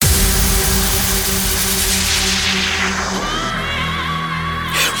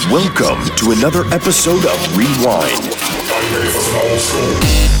Welcome to another episode of Rewind.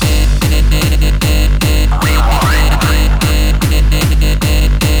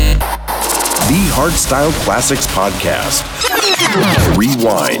 The Hardstyle Classics Podcast.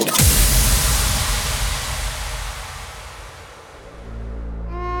 Rewind.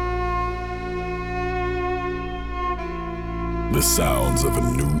 The sounds of a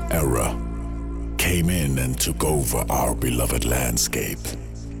new era came in and took over our beloved landscape.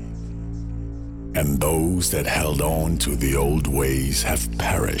 And those that held on to the old ways have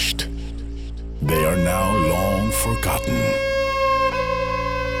perished. They are now long forgotten.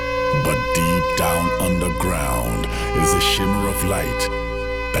 But deep down underground is a shimmer of light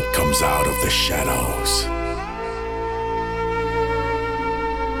that comes out of the shadows.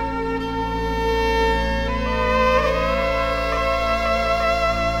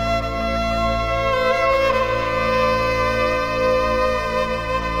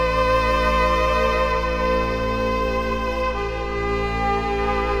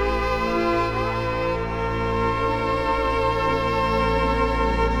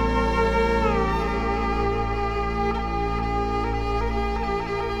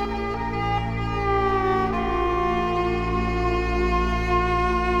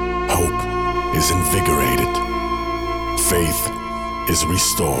 Is invigorated, faith is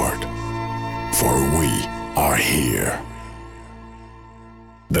restored, for we are here.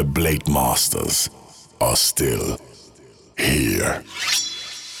 The Blade Masters are still here.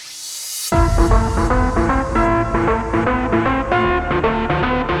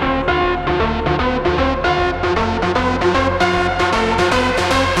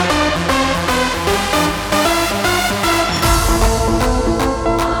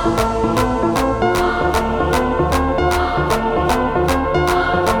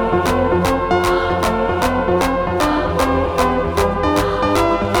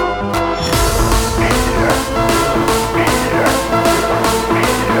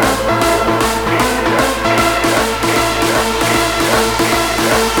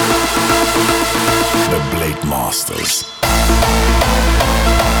 Masters.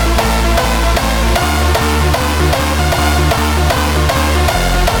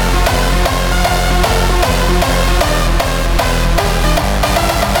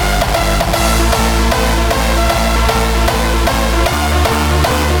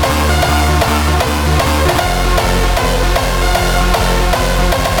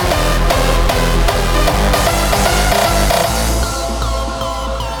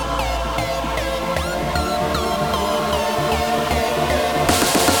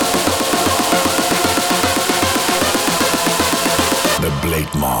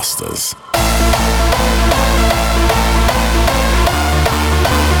 Blade Masters.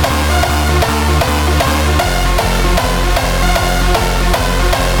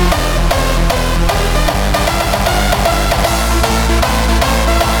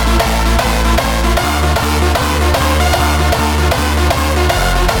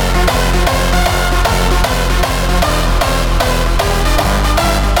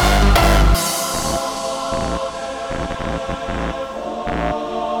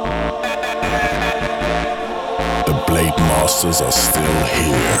 Blade Masters are still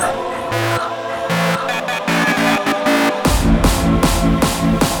here.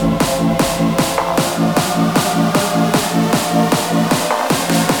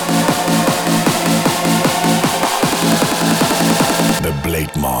 The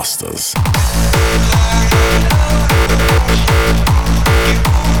Blade Masters.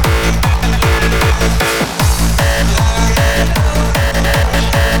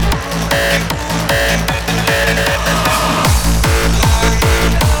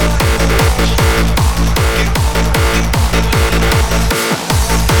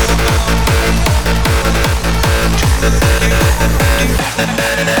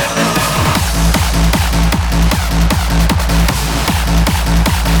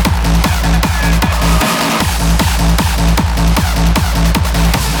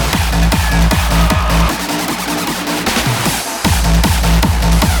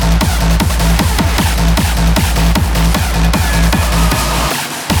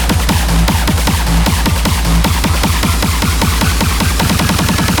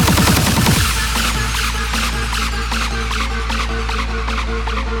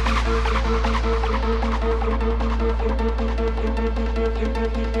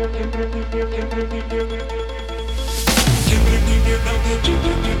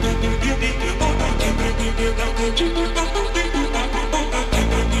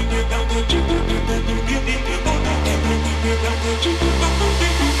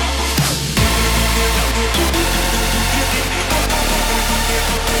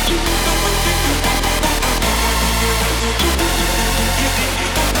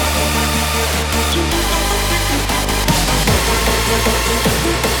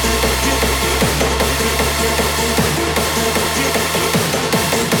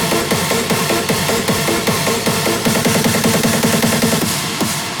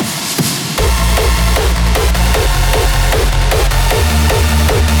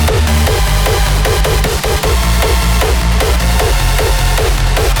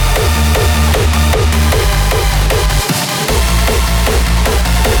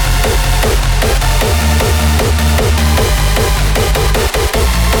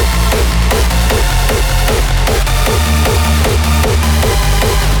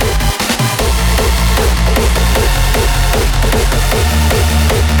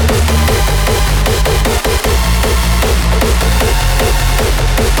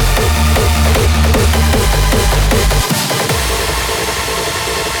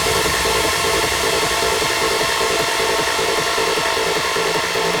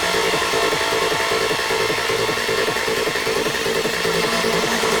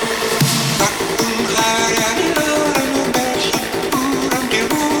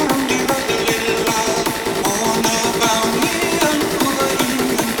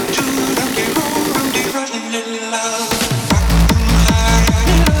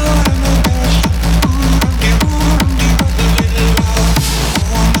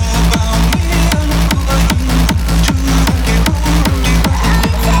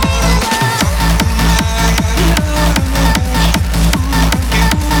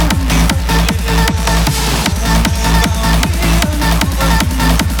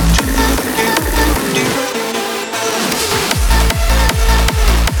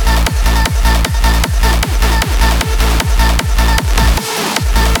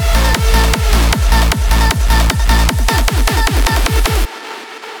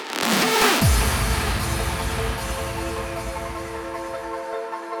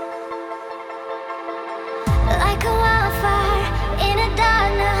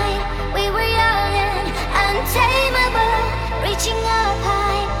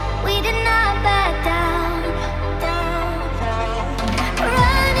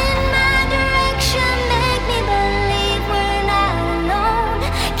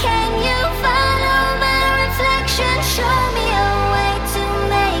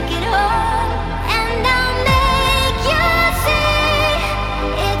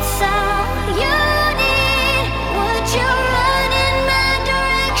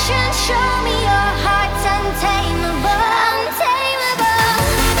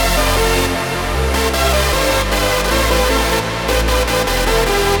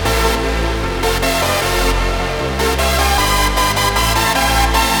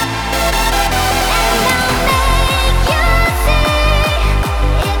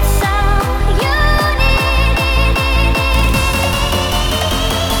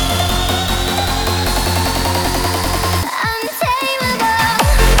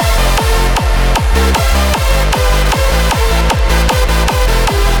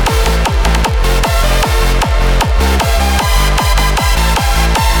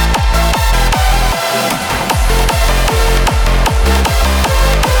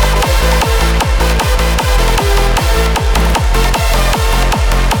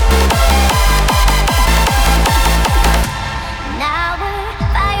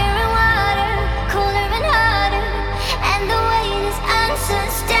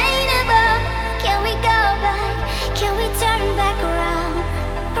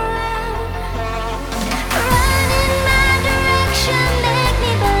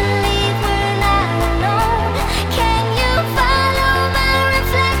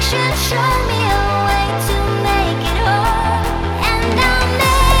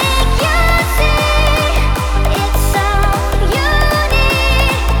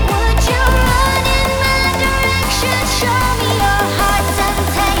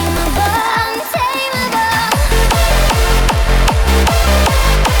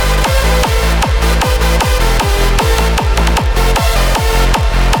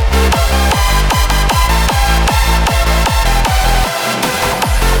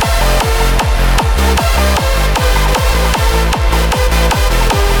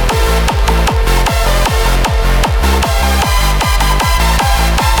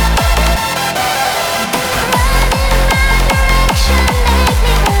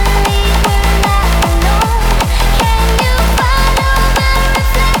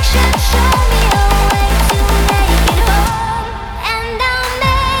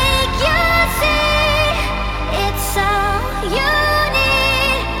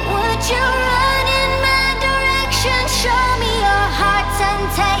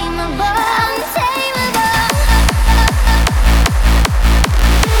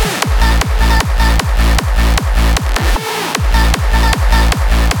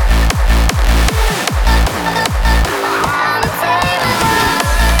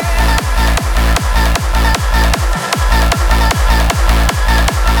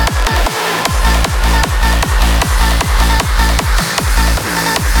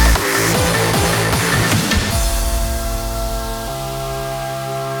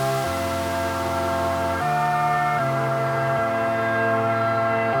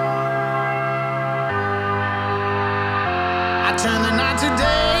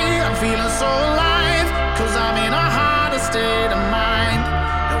 feeling so alive, 'cause I'm in a harder state of mind.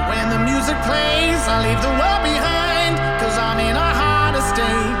 And when the music plays, I leave the world behind, 'cause I'm in a harder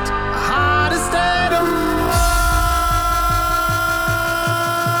state of mind.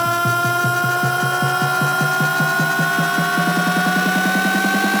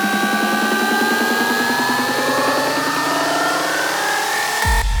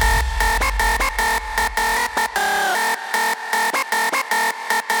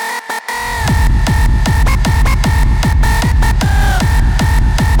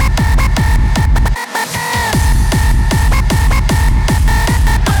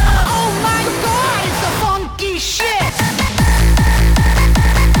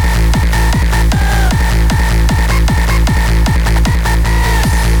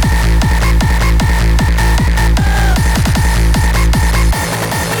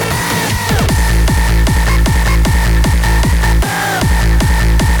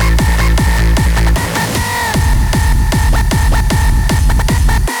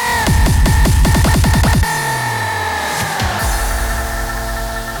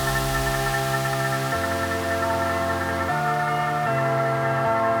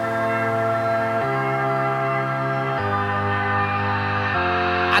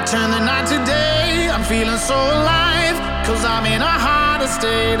 Turn the night to day, I'm feeling so alive, 'cause I'm in a harder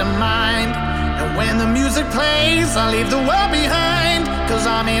state of mind. And when the music plays, I leave the world behind, 'cause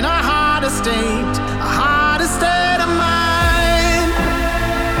I'm in a harder state of mind. A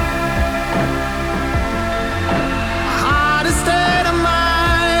harder state of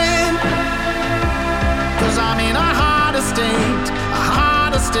mind. 'Cause I'm in a harder state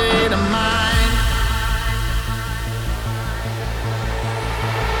of mind.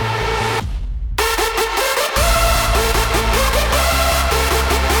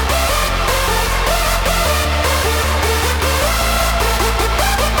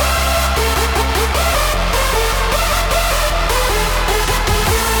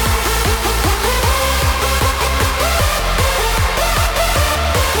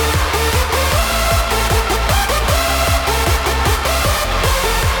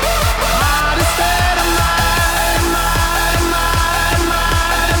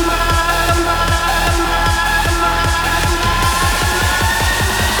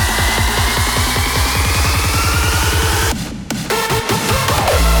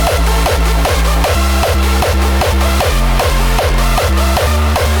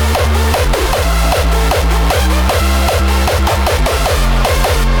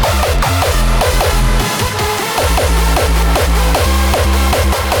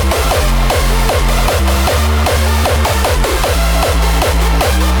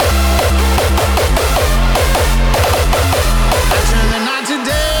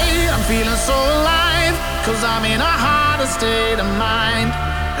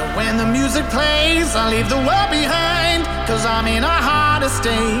 I leave the world behind, 'cause I'm in a harder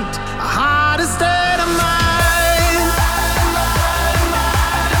state of mind. Harder state of mind.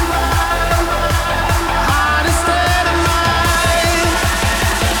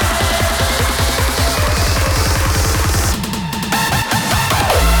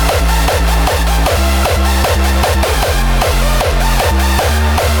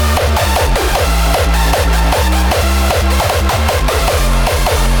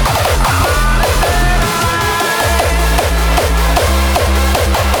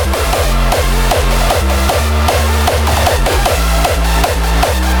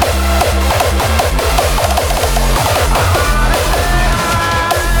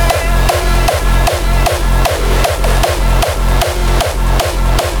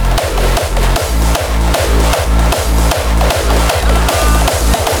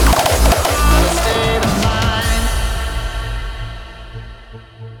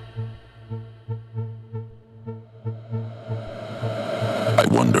 I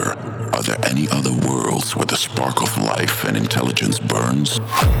wonder, are there any other worlds where the spark of life and intelligence burns?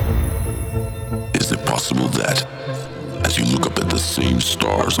 Is it possible that, as you look up at the same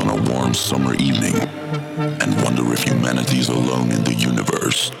stars on a warm summer evening and wonder if humanity is alone in the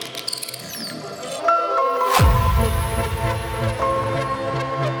universe,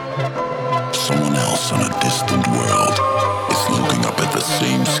 someone else on a distant world is looking up at the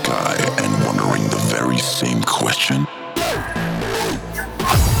same sky and wondering the very same question?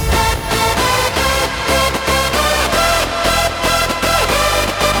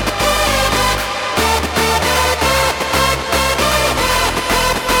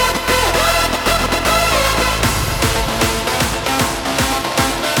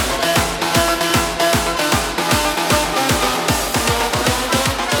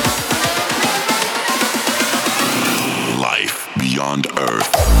 Beyond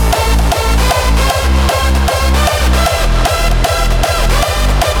Earth.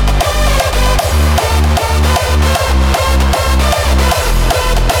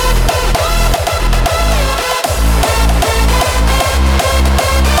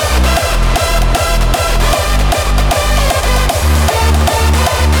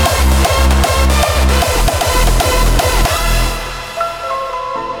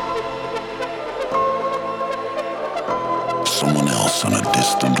 place on a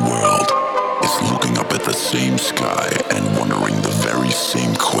distant world is looking up at the same sky and wondering the very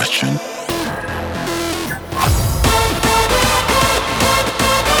same question?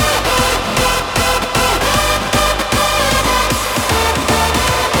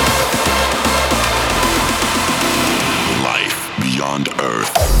 Life beyond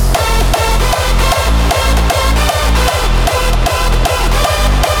Earth.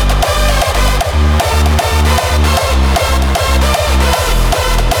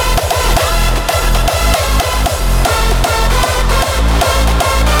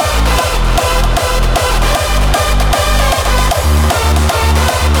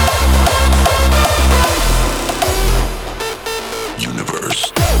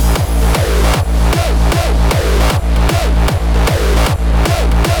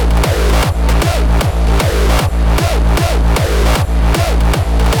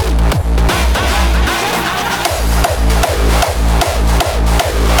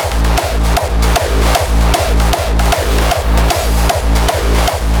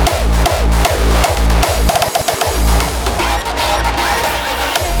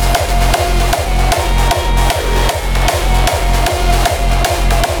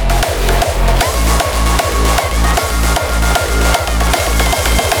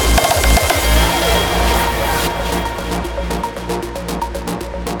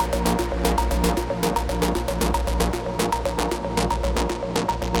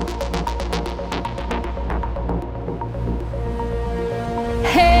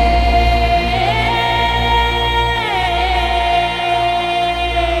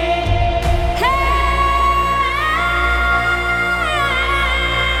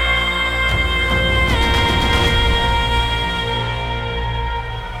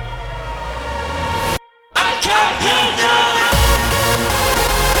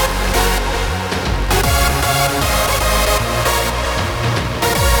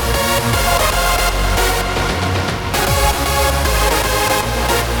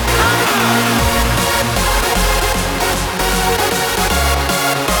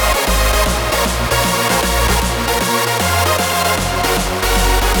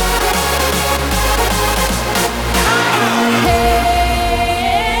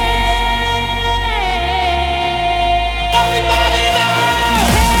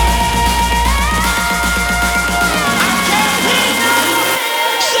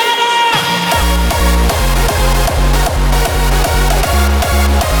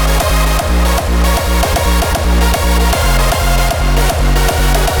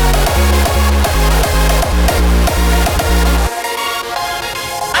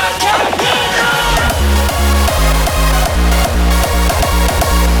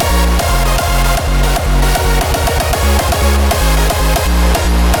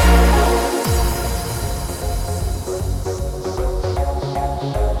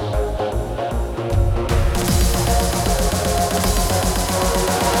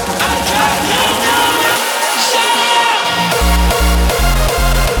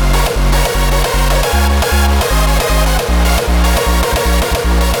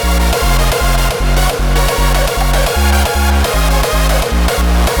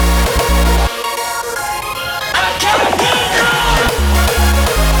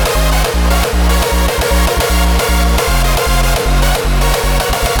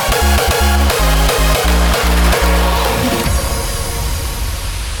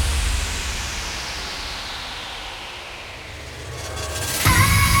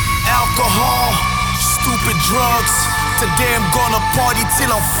 drugs. Today I'm gonna party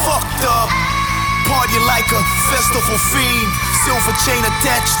till I'm fucked up. Party like a festival fiend. Silver chain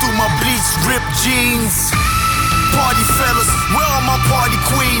attached to my bleached ripped jeans. Party fellas, where are my party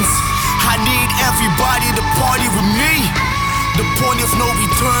queens? I need everybody to party with me. The point of no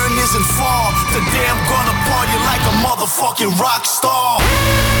return isn't far. Today I'm gonna party like a motherfucking rock star.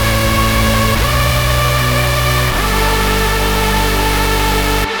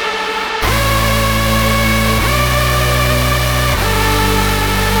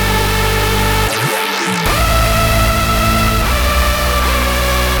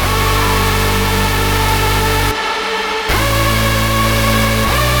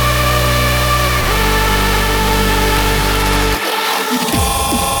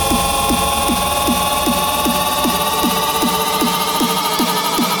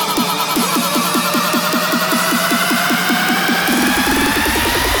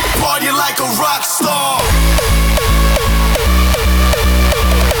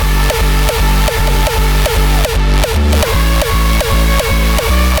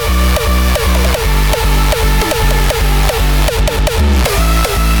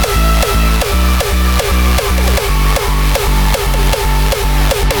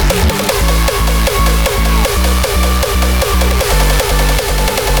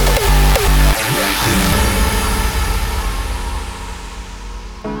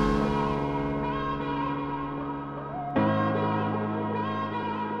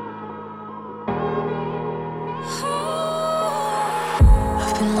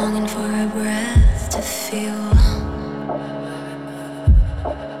 longing for a breath to feel.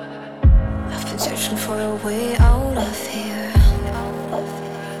 I've been searching for a way out of here.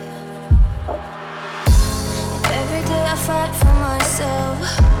 Every day I fight for myself.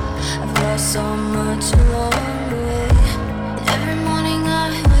 I've lost so much along the way. And every morning I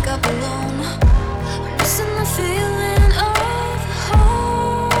wake up alone. I'm missing the feeling of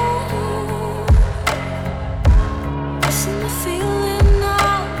home. Missing the feeling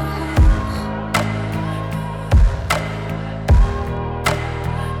of home.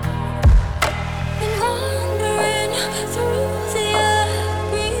 Been wandering through the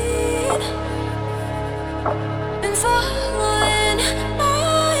evergreen. Been following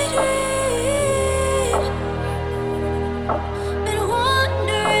my dream. Been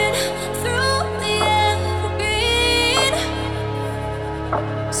wandering through the evergreen.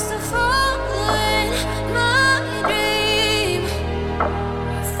 Still following my dream.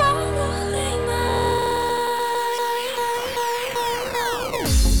 Following my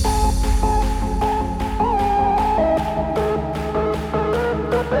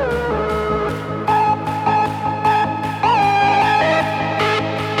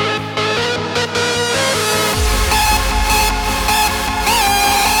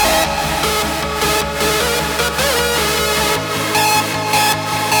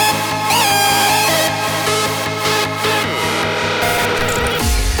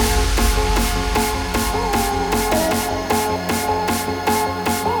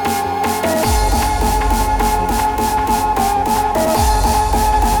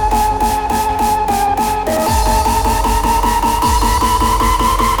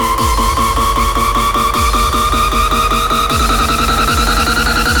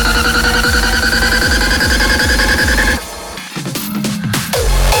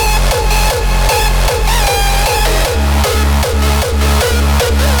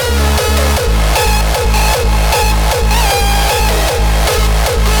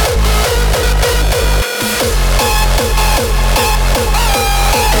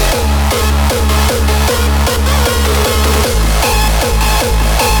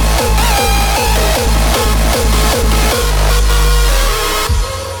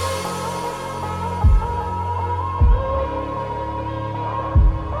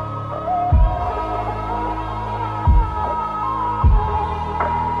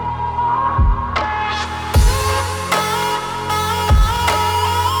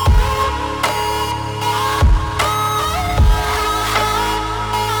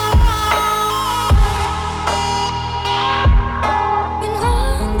Been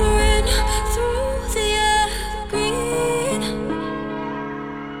wandering through the evergreen.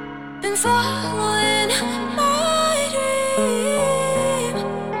 Been following my dream.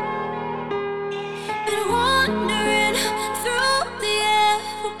 Been wandering through the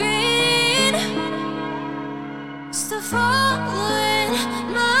evergreen. Still following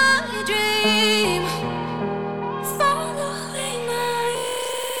my dream. Following my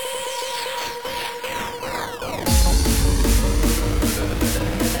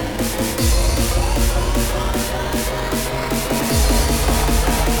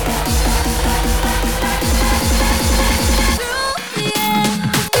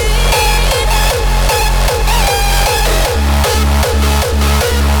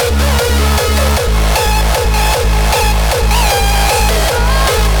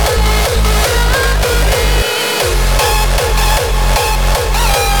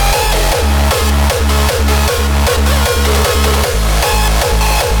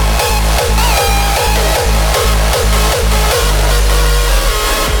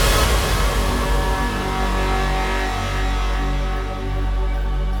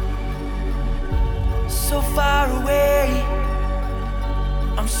So far away,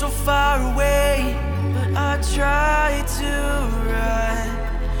 I'm so far away, but I try to run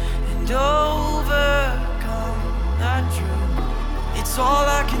and overcome that truth. It's all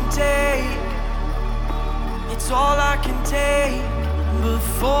I can take, it's all I can take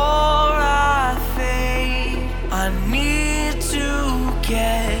before I fade. I need to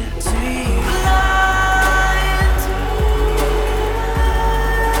get to you. Blind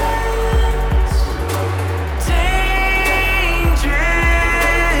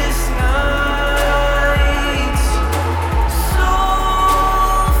dangerous nights, so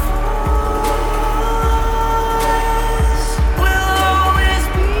flies will always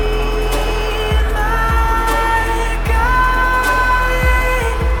be my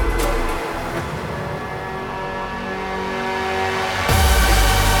guide.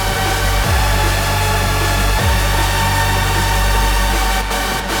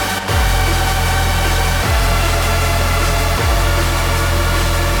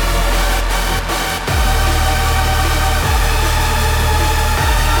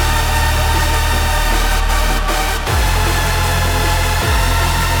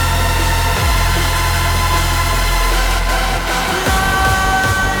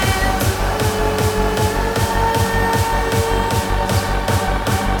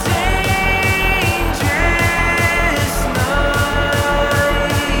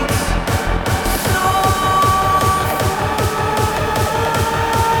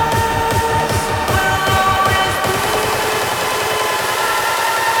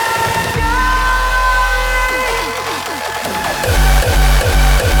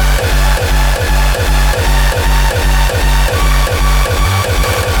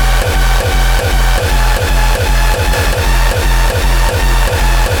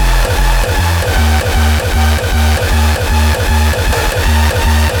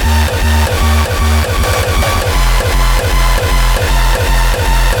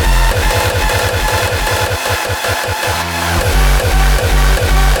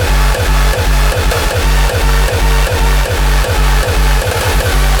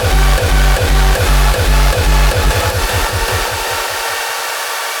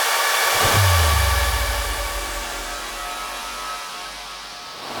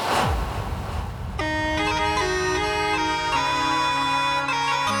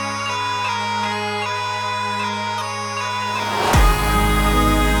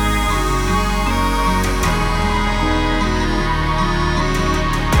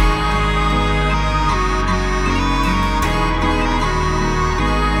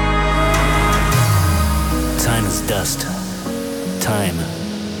 Time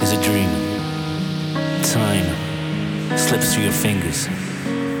is a dream. Time slips through your fingers,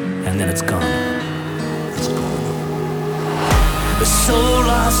 and then it's gone. It's gone. So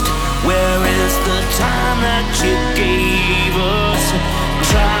lost, where is the time that you gave us?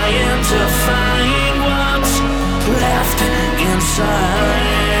 Trying to find what's left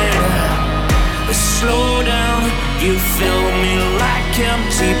inside. Slow down, you fill me like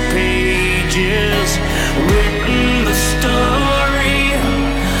empty pages, written the story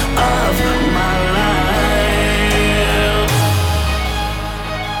of my life.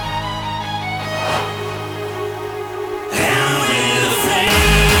 And with a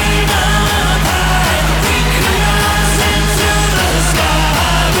flame up high, we cross into the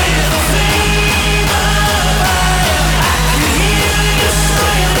sky. With a flame up high, I can hear you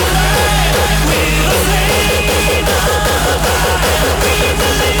saying goodbye. With a flame up high, we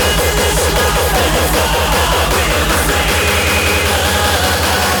will live this life and fly. With a flame up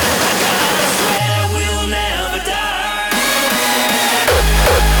high, I gotta swear we'll never die.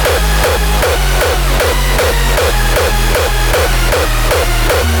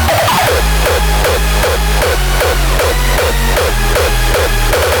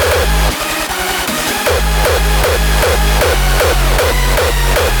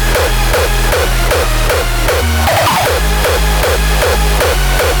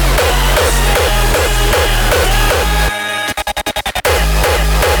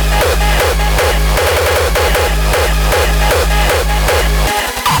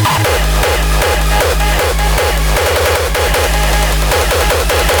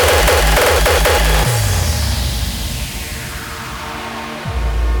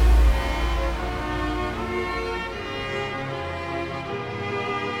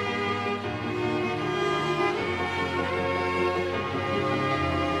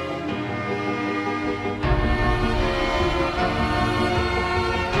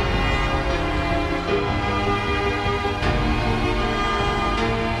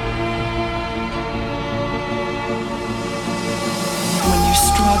 When you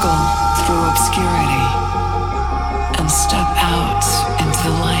struggle through obscurity and step out into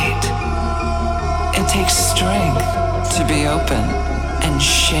the light, it takes strength to be open and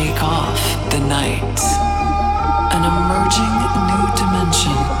shake off the night. An emerging new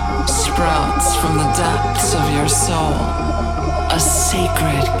dimension sprouts from the depths of your soul. A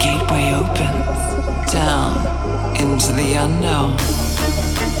sacred gateway opens down into the unknown.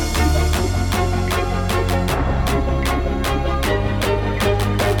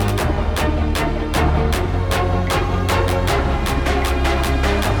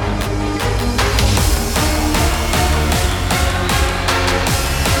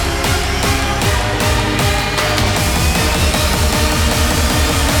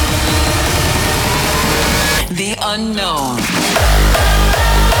 The unknown.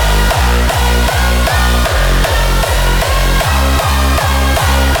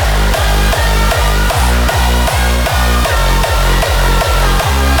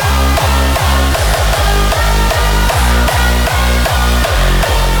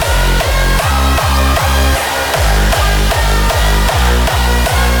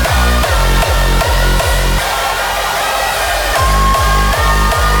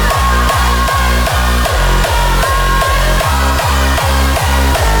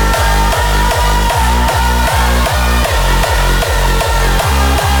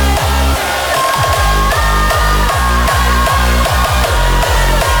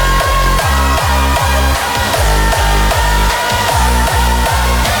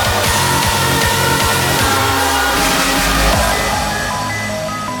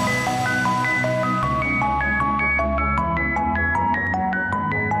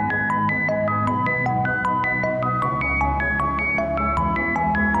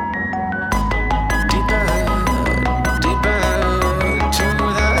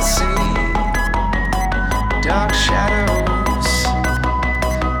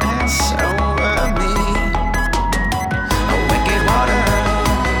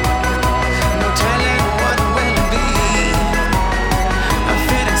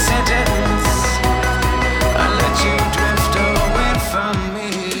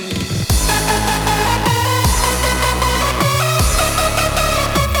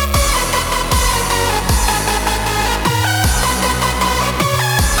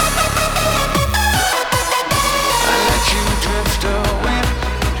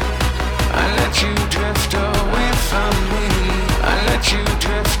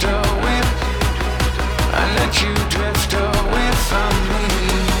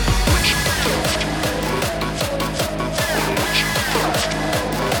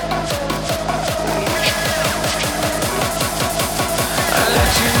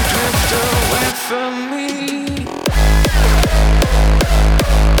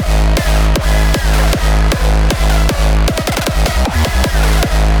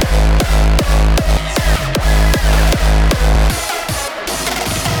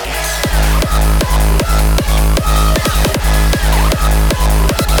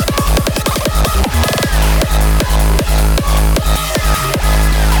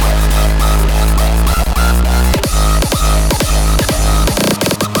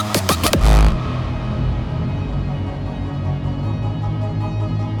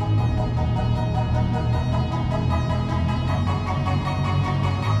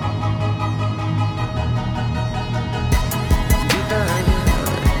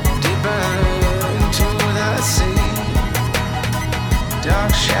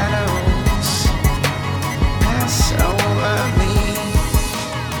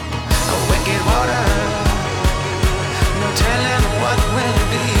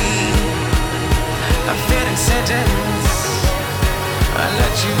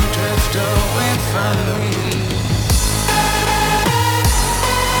 drift away from me.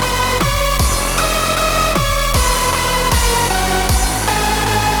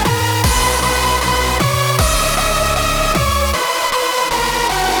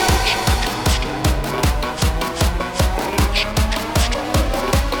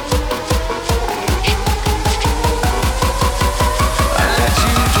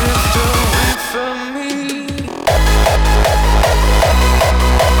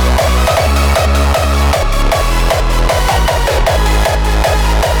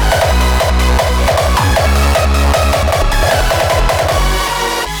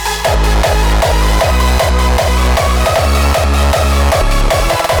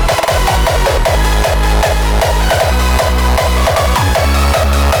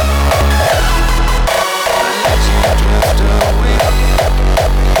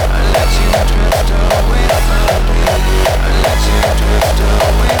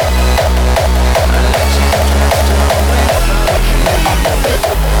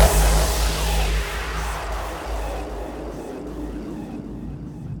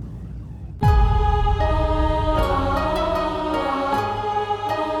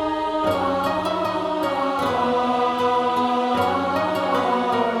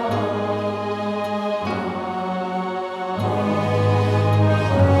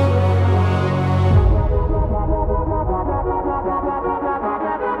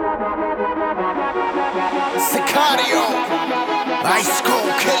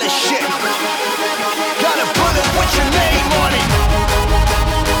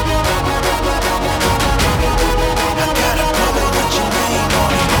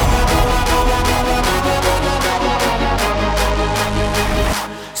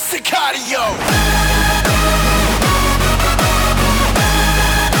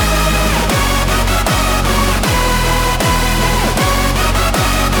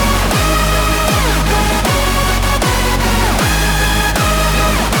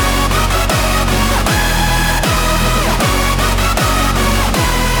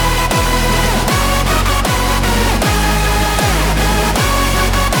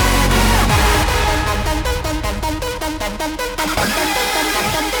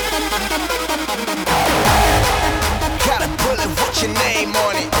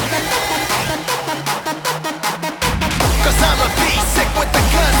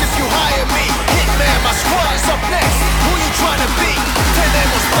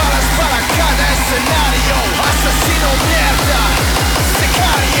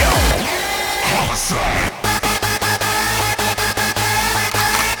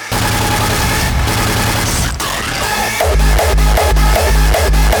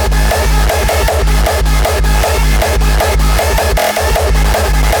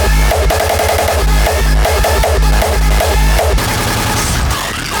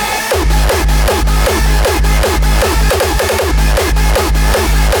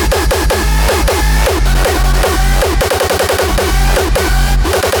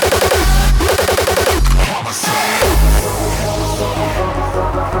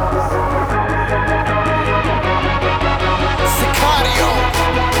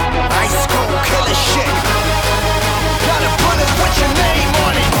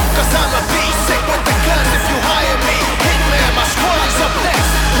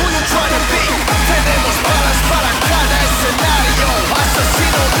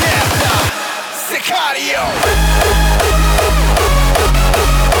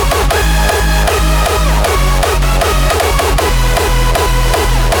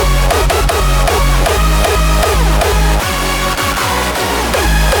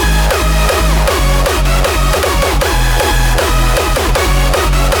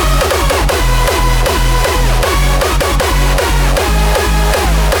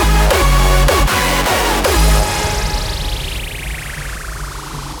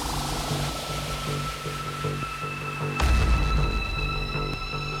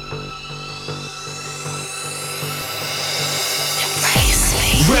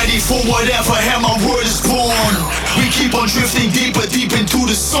 Ready for whatever, and my word is born. We keep on drifting deeper, deep into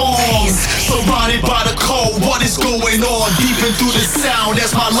the song. Surrounded by the cold, what is going on? Deep into the sound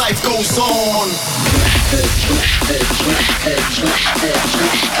as my life goes on.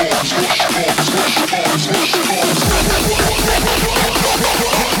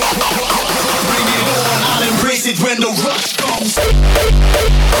 Bring it on, I'll embrace it when the rush comes.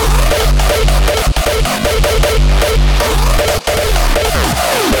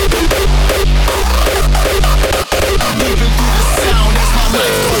 Deep into the sound as my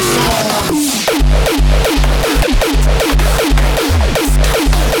life goes on.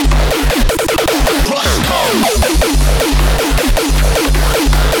 Rush comes.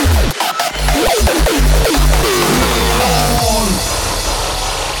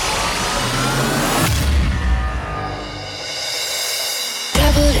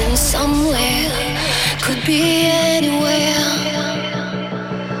 Could be anywhere.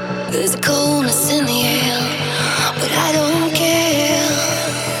 There's a coldness in the air, but I don't care.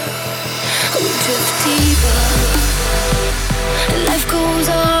 We drift deeper, and life goes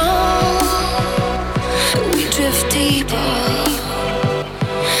on. We drift deeper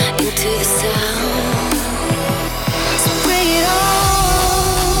into the sound. So bring it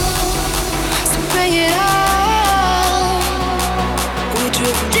on, so bring it on. We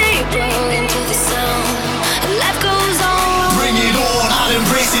drift deeper into the sound, and life goes on. Bring it on, I'll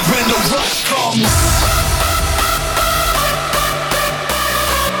embrace it when the rush comes.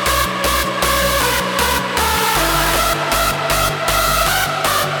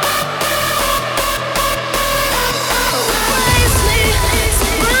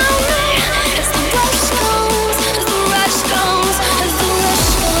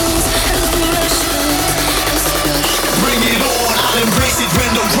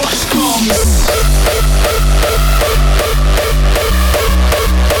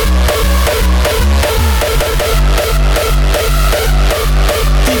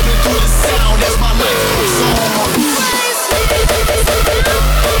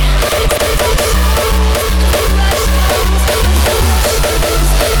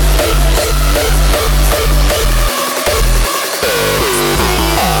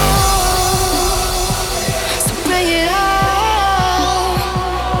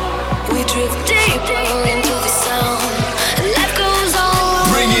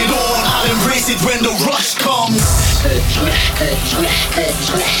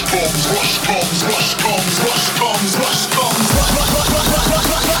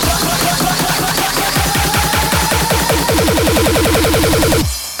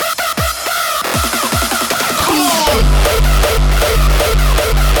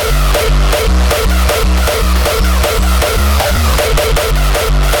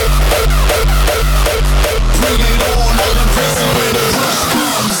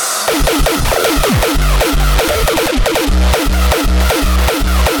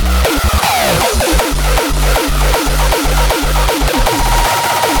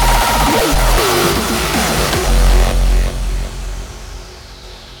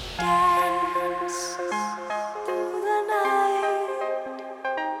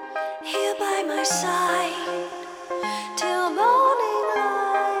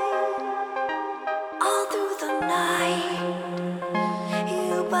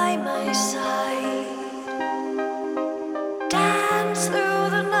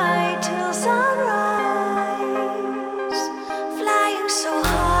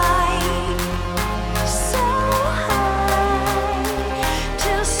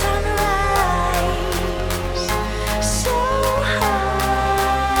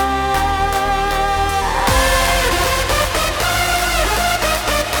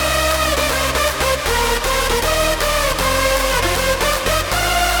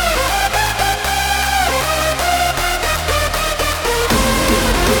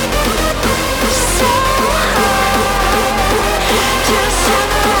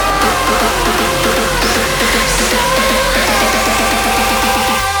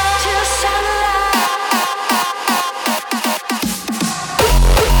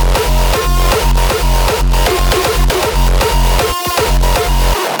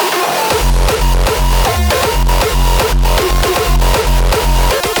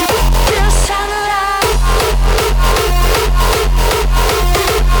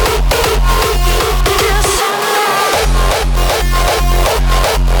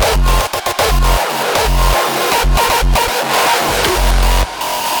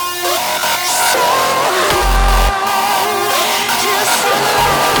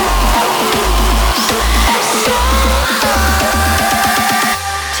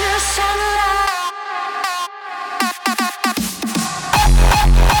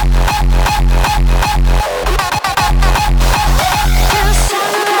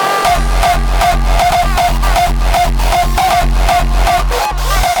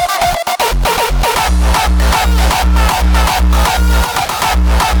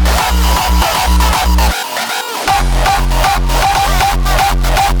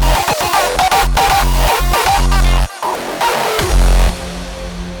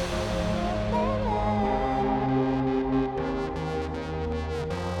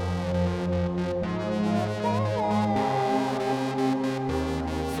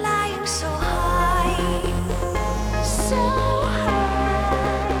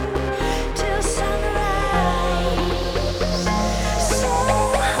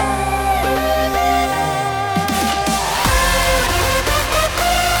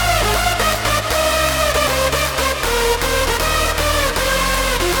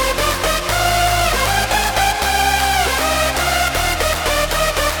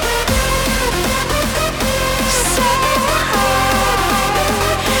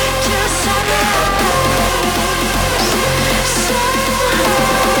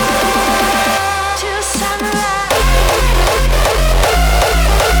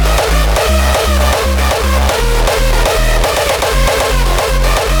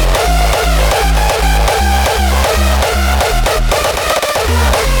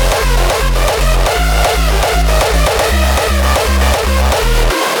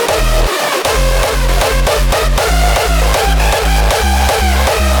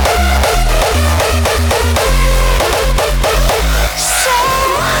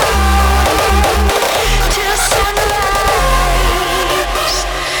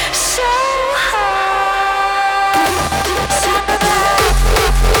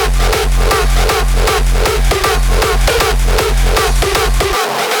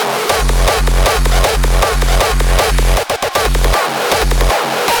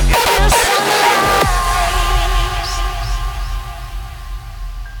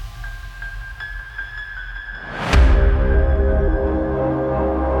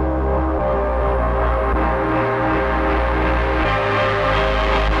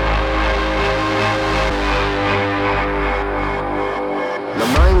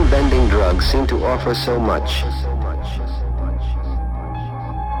 mind-bending drugs seem to offer so much.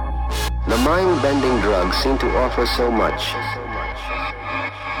 The mind-bending drugs seem to offer so much.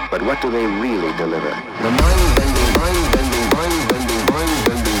 But what do they really deliver? The mind-bending, mind-bending, mind-bending,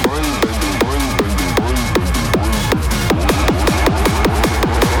 mind-bending, mind-bending, mind-bending, mind-bending.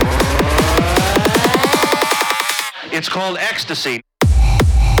 It's called ecstasy.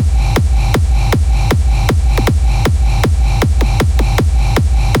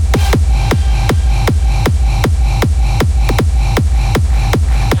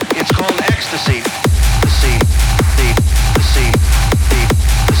 It's called ecstasy. The scene, the scene,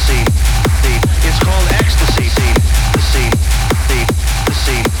 the scene, it's called ecstasy. The scene, the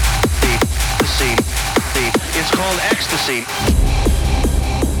scene, the scene, it's called ecstasy.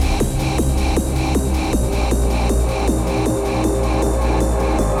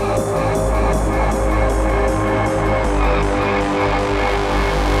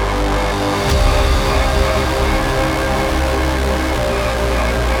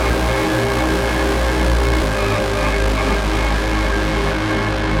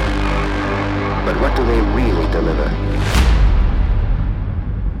 What do they really deliver?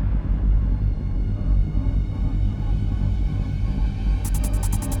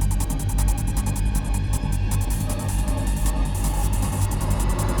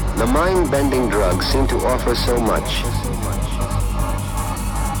 The mind-bending drugs seem to offer so much.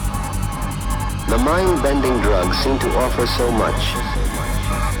 The mind-bending drugs seem to offer so much.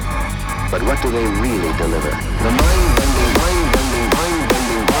 But what do they really deliver? The mind-bending, mind-bending,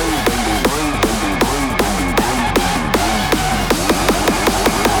 mind-bending, mind-bending, mind-bending, mind-bending, mind-bending.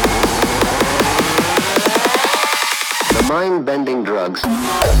 The mind-bending drugs.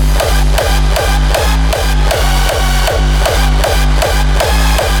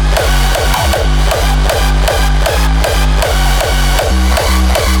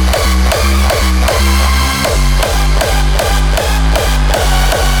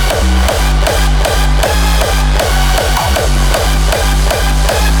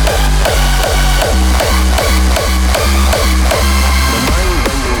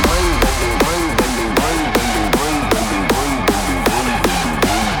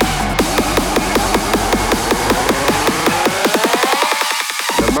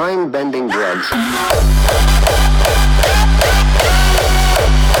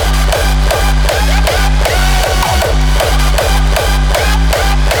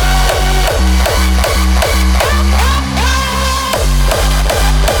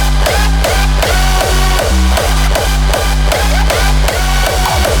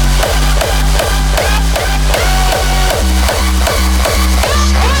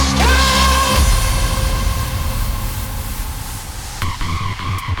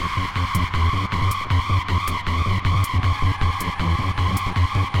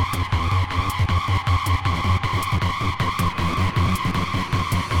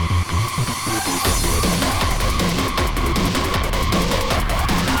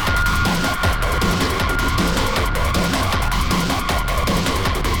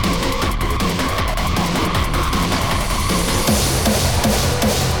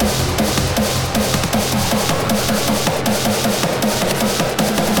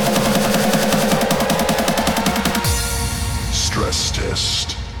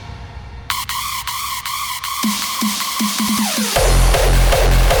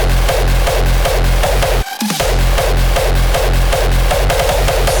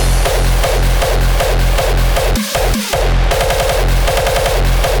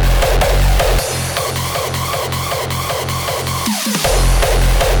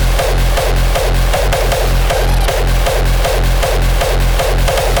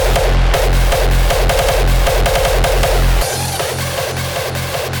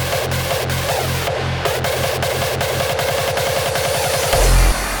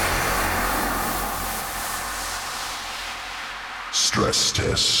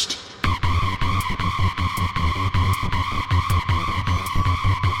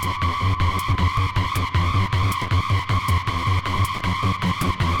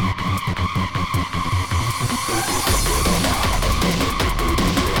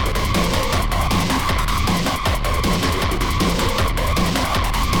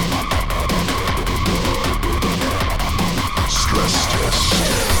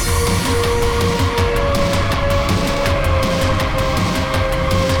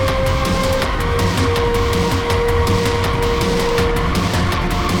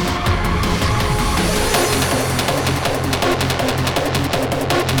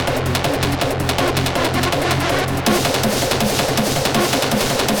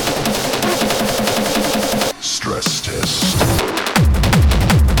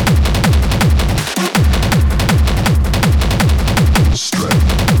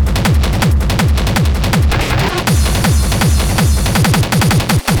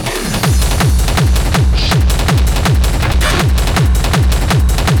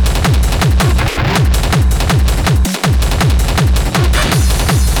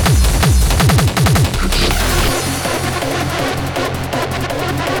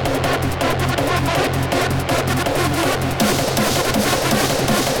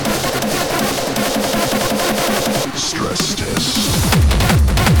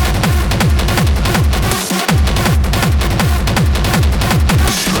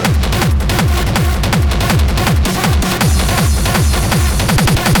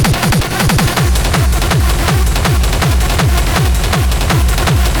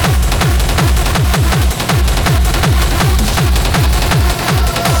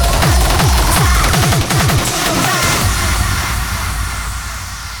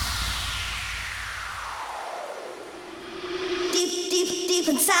 deep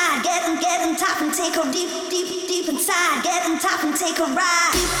inside. Get on top and take a deep inside. Get on top and take a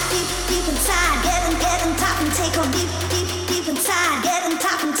ride. Deep inside. Get on top and take a deep inside. Get on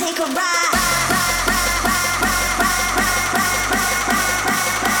top and take a ride.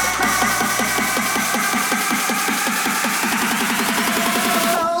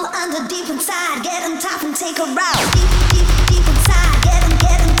 Roll under deep inside. Get on top and take a ride. Deep inside. Get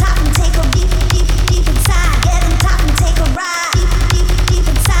on top and take a deep inside. Get on top and take a ride. Deep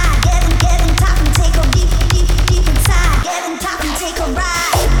inside. Get on top and take a deep inside. Get on top and take a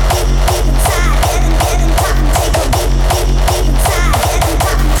ride. Deep inside. Get on top and take a deep inside. Get on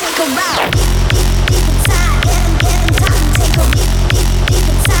top and take a ride. Deep inside. Get on top and take a deep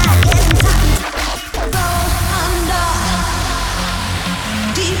inside. Get on top and roll under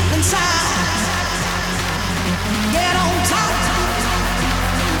deep inside. Get on top and take the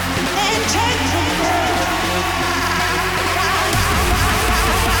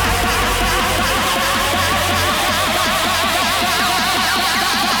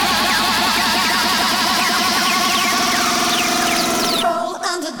roll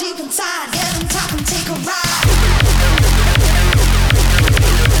under deep inside. Get on top and take a ride.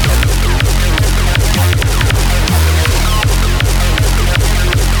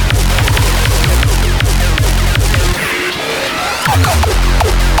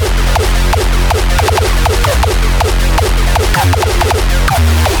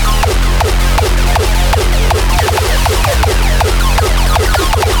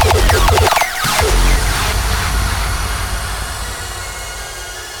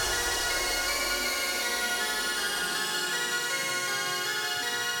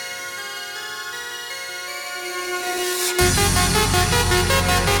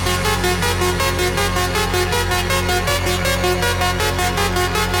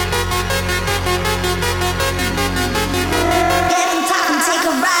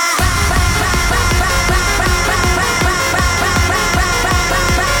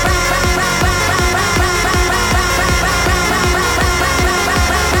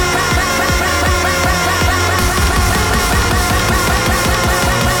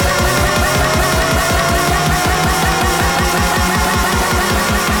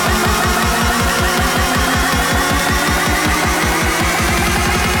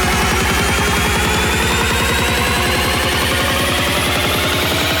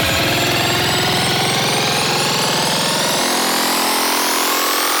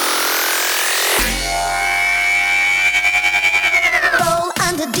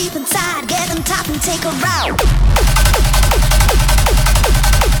 Deep inside, get on top and take a route.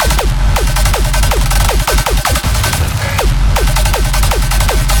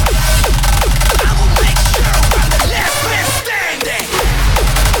 I will make sure I'm the last man standing.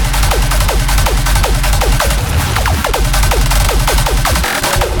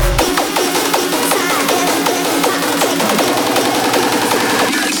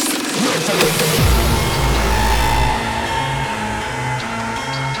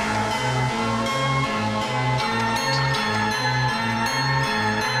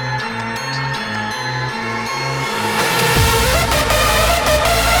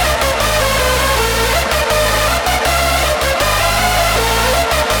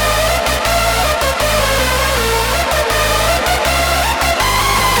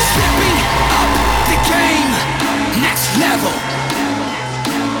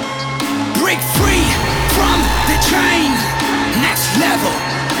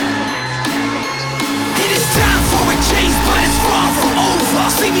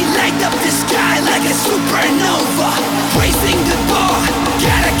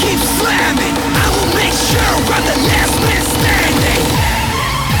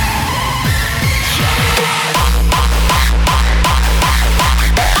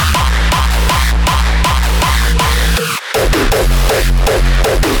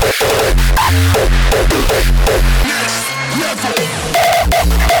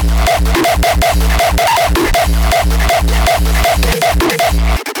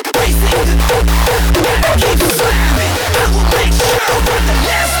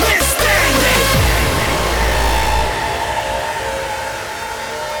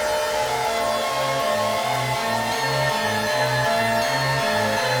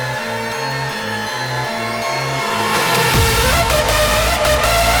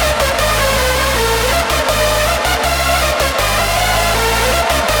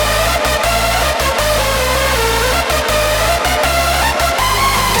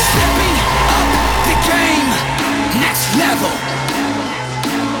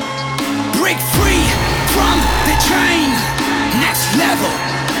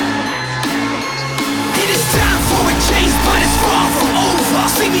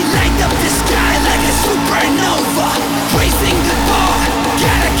 See me light up the sky like a supernova, raising the bar,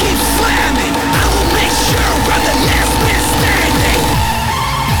 gotta keep slamming. I will make sure I'm the last man standing.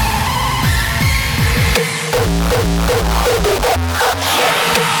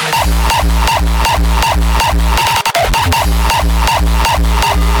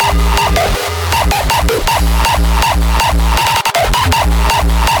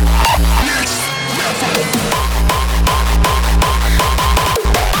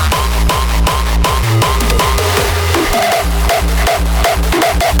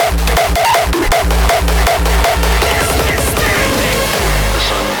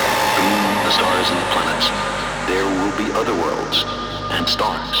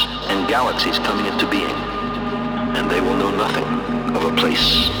 Galaxies coming into being, and they will know nothing of a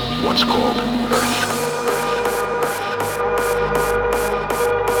place once called Earth.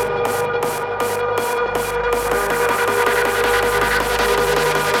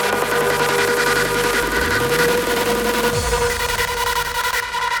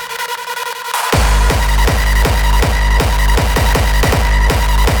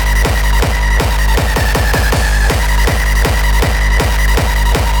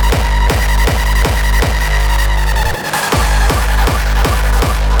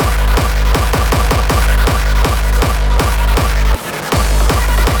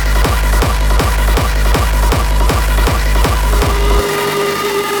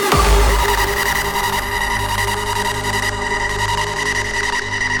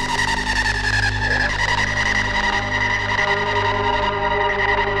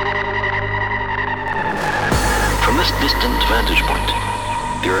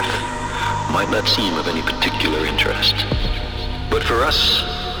 Seem of any particular interest. But for us,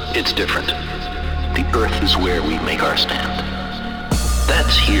 it's different. The Earth is where we make our stand.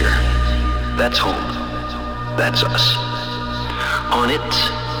 That's here. That's home. That's us. On it,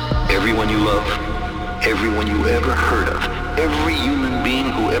 everyone you love, everyone you ever heard of, every human being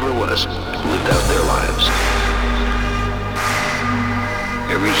who ever was, lived out their lives.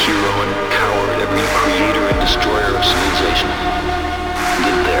 Every hero and coward, every creator and destroyer of civilization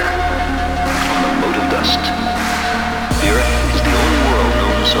lived there. Dust. The Earth is the only world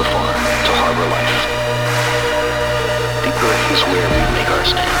known so far to harbor life. The Earth is where we make our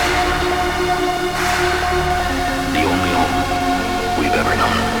stand. The only home we've ever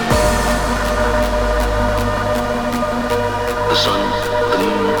known. The sun, the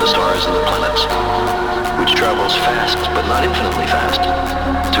moon, the stars, and the planets, which travels fast, but not infinitely fast,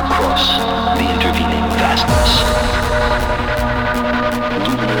 to cross the intervening vastness.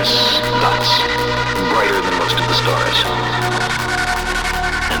 Luminous dots, brighter than most of the stars.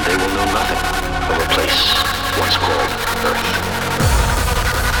 And they will know nothing of a place once called Earth.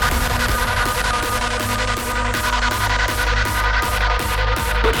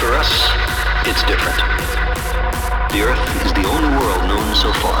 But for us, it's different. The Earth is the only world known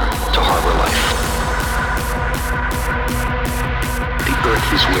so far to harbor life. The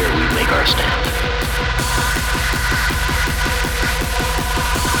Earth is where we make our stand.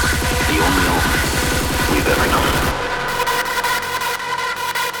 The only home we've ever known.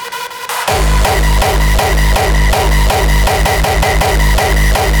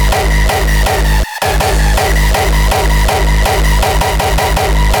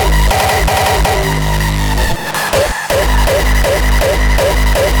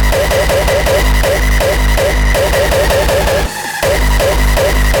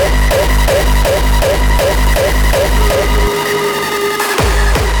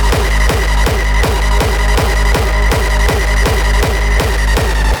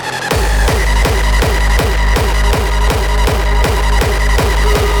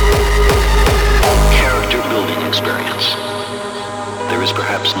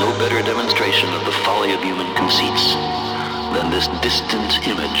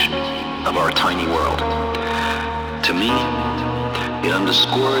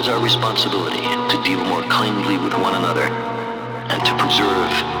 Our responsibility to deal more kindly with one another and to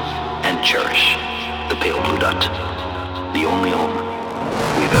preserve and cherish the pale blue dot, the only home